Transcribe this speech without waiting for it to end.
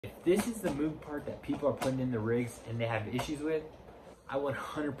If this is the Moog part that people are putting in the rigs and they have issues with, I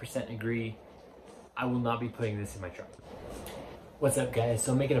 100% agree. I will not be putting this in my truck. What's up guys?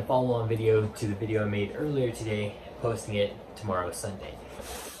 So I'm making a follow-on video to the video I made earlier today, posting it tomorrow, Sunday.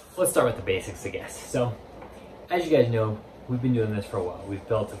 Let's start with the basics, I guess. So, as you guys know, we've been doing this for a while. We've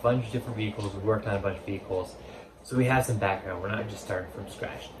built a bunch of different vehicles, we've worked on a bunch of vehicles, so we have some background. We're not just starting from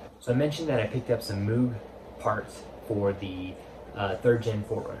scratch. So I mentioned that I picked up some Moog parts for the 3rd gen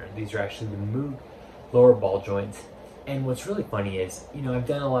 4Runner. These are actually the Moog lower ball joints. And what's really funny is, you know, I've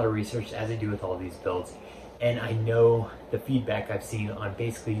done a lot of research as I do with all these builds, and I know the feedback I've seen on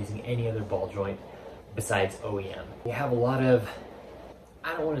basically using any other ball joint besides OEM. You have a lot of,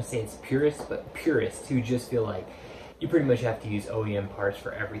 I don't want to say it's purists, but purists who just feel like you pretty much have to use OEM parts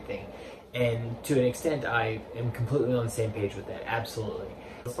for everything. And to an extent, I am completely on the same page with that, absolutely.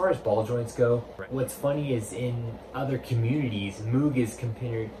 As far as ball joints go, what's funny is in other communities, Moog is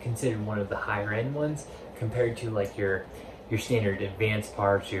considered one of the higher end ones compared to like your standard advanced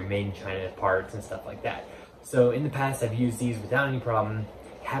parts, your made in China parts and stuff like that. So in the past, I've used these without any problem,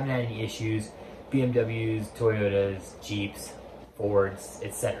 haven't had any issues. BMWs, Toyotas, Jeeps, Fords,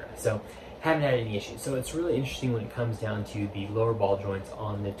 etc. So haven't had any issues. So it's really interesting when it comes down to the lower ball joints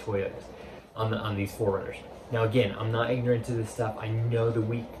on the Toyotas, on these 4Runners. Now again, I'm not ignorant to this stuff. I know the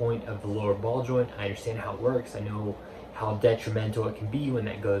weak point of the lower ball joint. I understand how it works. I know how detrimental it can be when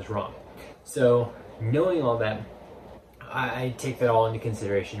that goes wrong. So knowing all that, I take that all into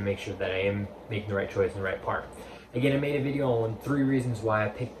consideration to make sure that I am making the right choice and the right part. Again, I made a video on 3 reasons why I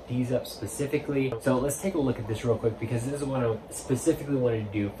picked these up specifically. So let's take a look at this real quick because this is what I specifically wanted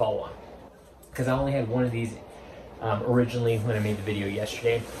to do follow on. Because I only had one of these originally when I made the video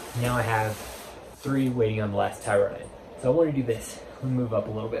yesterday. Now I have 3 waiting on the last tie rod in. So I want to do this. Let me move up a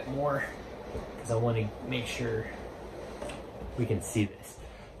little bit more because I want to make sure we can see this.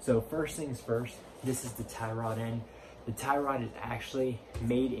 So first things first, this is the tie rod end. The tie rod is actually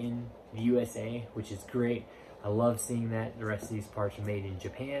made in the USA, which is great. I love seeing that. The rest of these parts are made in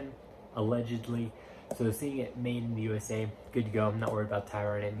Japan, allegedly. So seeing it made in the USA, good to go. I'm not worried about tie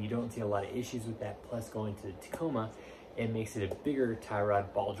rod end. You don't see a lot of issues with that. Plus going to the Tacoma, it makes it a bigger tie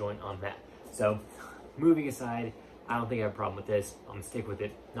rod ball joint on that. So moving aside, I don't think I have a problem with this. I'm gonna stick with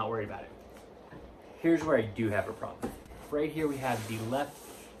it, not worried about it. Here's where I do have a problem. Right here we have the left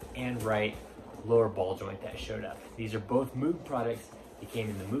and right lower ball joint that showed up. These are both Moog products. They came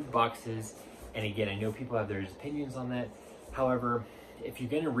in the Moog boxes. And again, I know people have their opinions on that. However, if you're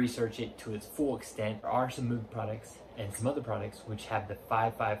gonna research it to its full extent, there are some Moog products and some other products which have the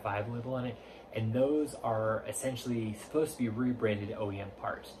 555 label on it. And those are essentially supposed to be rebranded OEM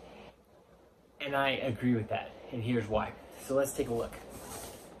parts. And I agree with that. And here's why. So let's take a look.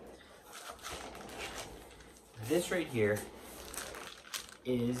 This right here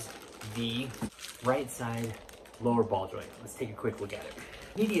is the right side lower ball joint. Let's take a quick look at it.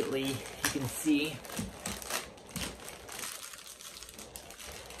 Immediately, you can see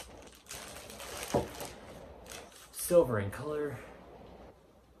silver in color,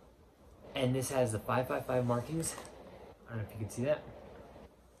 and this has the 555 markings. I don't know if you can see that.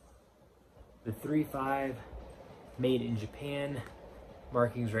 The 3.5 made in Japan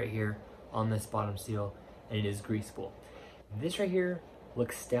markings right here on this bottom seal, and it is greasable. This right here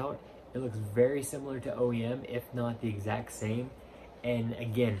looks stout. It looks very similar to OEM, if not the exact same. And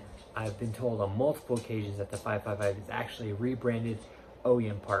again, I've been told on multiple occasions that the 555 is actually a rebranded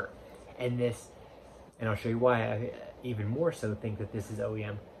OEM part. And this, and I'll show you why I even more so think that this is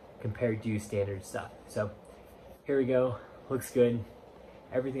OEM compared to standard stuff. So here we go, looks good.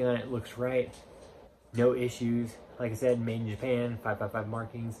 Everything on it looks right. No issues. Like I said, made in Japan, 555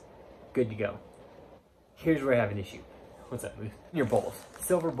 markings, good to go. Here's where I have an issue. What's up, Moose? Your bolts.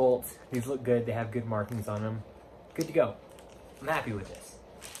 Silver bolts, these look good, they have good markings on them. Good to go. I'm happy with this.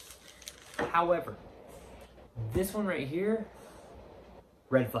 However, this one right here,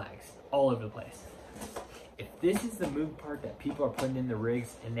 red flags all over the place. If this is the Moog part that people are putting in the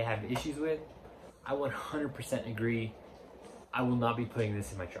rigs and they have issues with, I 100% agree. I will not be putting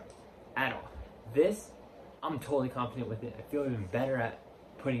this in my truck at all. This, I'm totally confident with it. I feel even better at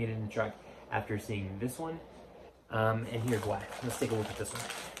putting it in the truck after seeing this one. And here's why. Let's take a look at this one.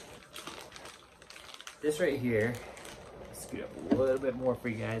 This right here, let's scoot up a little bit more for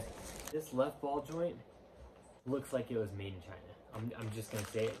you guys. This left ball joint looks like it was made in China. I'm just gonna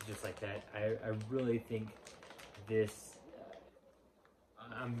say it just like that. I really think this,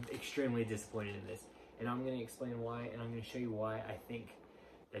 I'm extremely disappointed in this. And I'm gonna explain why, and I'm gonna show you why I think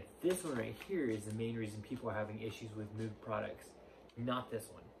that this one right here is the main reason people are having issues with Moog products, not this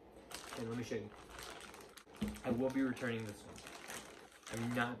one. And let me show you. I will be returning this one.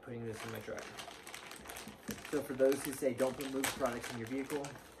 I'm not putting this in my truck. So for those who say don't put Moog products in your vehicle,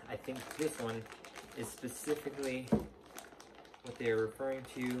 I think this one is specifically what they're referring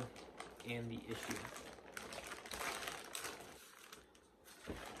to and the issue.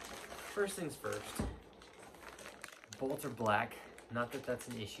 First things first, bolts are black. Not that that's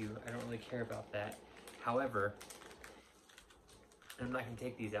an issue. I don't really care about that. However, I'm not gonna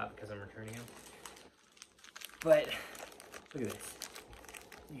take these out because I'm returning them. But look at this.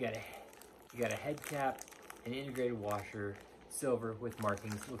 You got a head cap, an integrated washer, silver with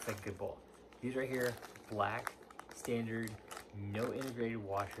markings. Looks like a good bolt. These right here, black, standard, no integrated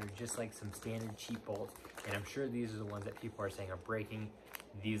washer, just like some standard cheap bolts. And I'm sure these are the ones that people are saying are breaking.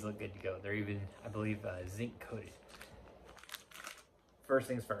 These look good to go. They're even, I believe, zinc coated. First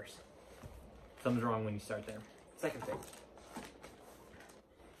things first. Something's wrong when you start there. Second thing.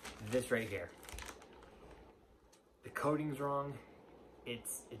 This right here. The coating's wrong. It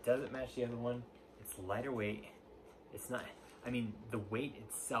doesn't match the other one. It's lighter weight. It's not, I mean, the weight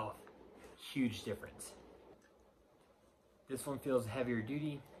itself, huge difference. This one feels heavier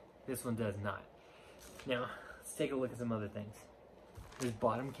duty. This one does not. Now, let's take a look at some other things. This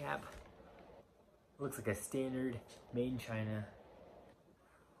bottom cap looks like a standard made in China.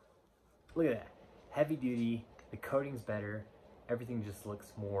 Look at that. Heavy duty, the coating's better. Everything just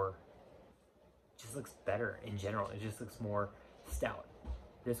looks more, just looks better in general. It just looks more stout.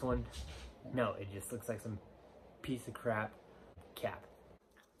 This one, no, it just looks like some piece of crap cap.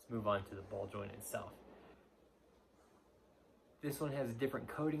 Let's move on to the ball joint itself. This one has a different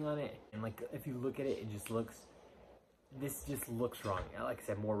coating on it, and like if you look at it, it just looks, this just looks wrong. Like I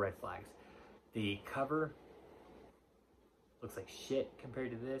said, more red flags. The cover looks like shit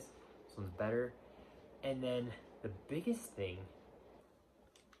compared to this. This one's better. And then the biggest thing,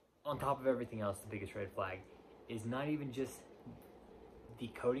 on top of everything else, the biggest red flag is not even just the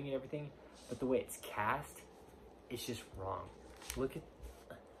coating and everything, but the way it's cast. It's just wrong. Look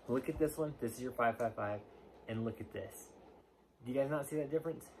at this one. This is your 555, and look at this. Do you guys not see that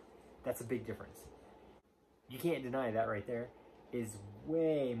difference? That's a big difference. You can't deny that right there is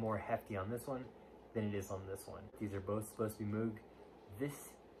way more hefty on this one than it is on this one. These are both supposed to be Moog. This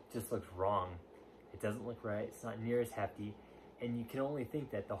just looks wrong. It doesn't look right. It's not near as hefty. And you can only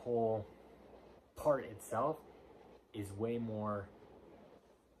think that the whole part itself is way more,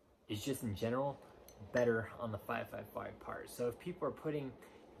 is just in general better on the 555 part. So if people are putting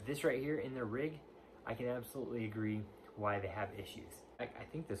this right here in their rig, I can absolutely agree why they have issues. I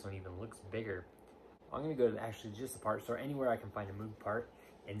think this one even looks bigger. I'm gonna go to actually just the part store, anywhere I can find a Moog part,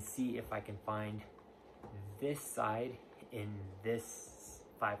 and see if I can find this side in this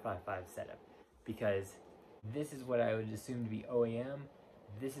 555 setup, because this is what I would assume to be OEM.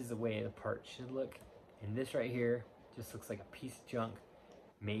 This is the way the part should look, and this right here just looks like a piece of junk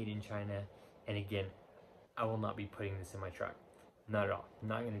made in China. And again, I will not be putting this in my truck, not at all. I'm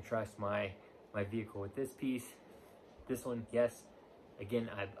not going to trust my vehicle with this piece. This one, yes, again,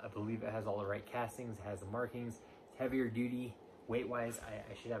 I believe it has all the right castings, it has the markings. It's heavier duty. Weight wise,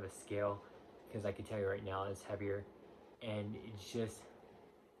 I should have a scale, because I can tell you right now it's heavier. And it's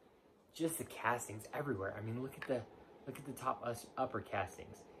just the castings everywhere. I mean, look at the top upper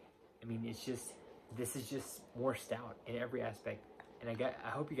castings. I mean, it's just, this is just more stout in every aspect. And I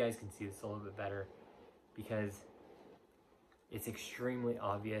hope you guys can see this a little bit better, because it's extremely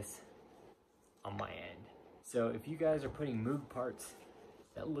obvious on my end. So if you guys are putting Moog parts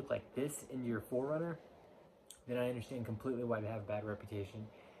that look like this into your 4Runner, then I understand completely why they have a bad reputation,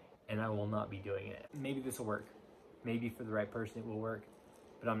 and I will not be doing it. Maybe this will work. Maybe for the right person it will work,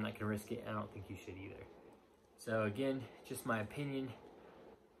 but I'm not gonna risk it. I don't think you should either. So again, just my opinion,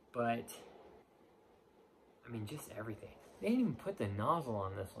 but I mean, just everything. They didn't even put the nozzle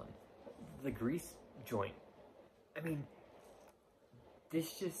on this one. The grease joint. I mean,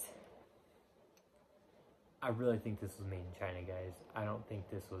 this just, I really think this was made in China, guys. I don't think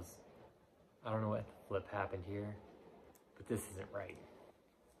this was, I don't know what flip happened here, but this isn't right.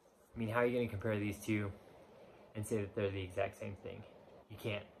 I mean, how are you gonna compare these two and say that they're the exact same thing? You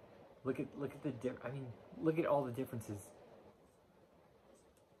can't. Look at the I mean, look at all the differences.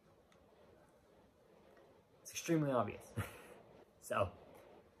 It's extremely obvious. So,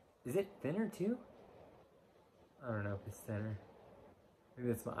 is it thinner too? I don't know if it's thinner. Maybe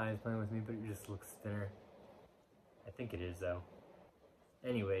that's my eyes playing with me, but it just looks thinner. I think it is though.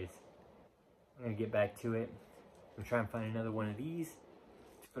 Anyways, I'm gonna get back to it. I'm gonna try and find another one of these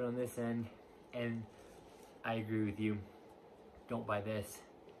to put on this end. And I agree with you. Don't buy this.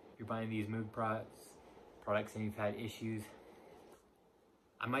 If you're buying these Moog products and you've had issues,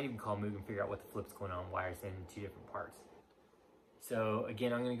 I might even call Moog and figure out what the flip's going on, why it's in two different parts. So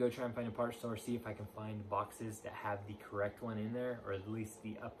again, I'm gonna go try and find a parts store, see if I can find boxes that have the correct one in there, or at least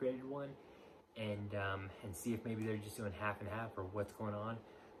the upgraded one, and see if maybe they're just doing half and half or what's going on.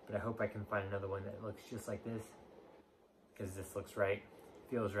 But I hope I can find another one that looks just like this, because this looks right,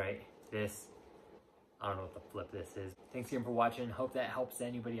 feels right. This, I don't know what the flip this is. Thanks again for watching. Hope that helps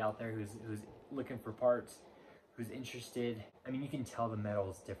anybody out there who's looking for parts, who's interested. I mean, you can tell the metal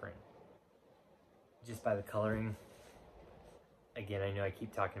is different just by the coloring. Again, I know I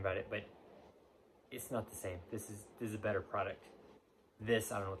keep talking about it, but it's not the same. This is a better product.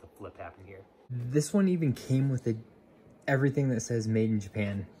 This, I don't know what the flip happened here. This one even came with everything that says made in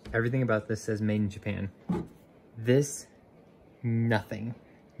Japan. Everything about this says made in Japan. This, nothing.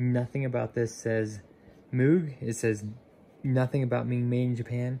 Nothing about this says Moog. It says nothing about being made in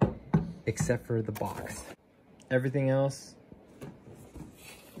Japan except for the box. Everything else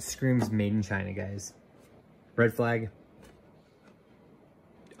screams made in China, guys. Red flag.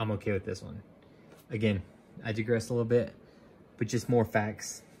 I'm okay with this one. Again, I digress a little bit, but just more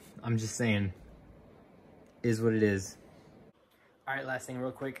facts. I'm just saying, is what it is. All right, last thing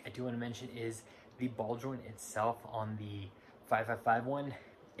real quick I do want to mention is the ball joint itself on the 555 one.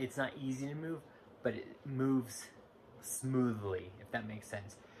 It's not easy to move, but it moves smoothly, if that makes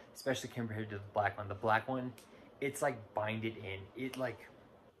sense, especially compared to the black one. The black one, it's like binded in.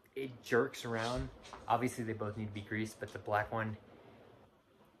 It jerks around. Obviously, they both need to be greased, but the black one,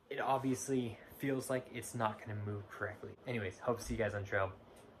 it obviously feels like it's not gonna move correctly. Anyways, hope to see you guys on trail.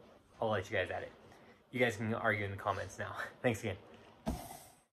 I'll let you guys at it. You guys can argue in the comments now. Thanks again.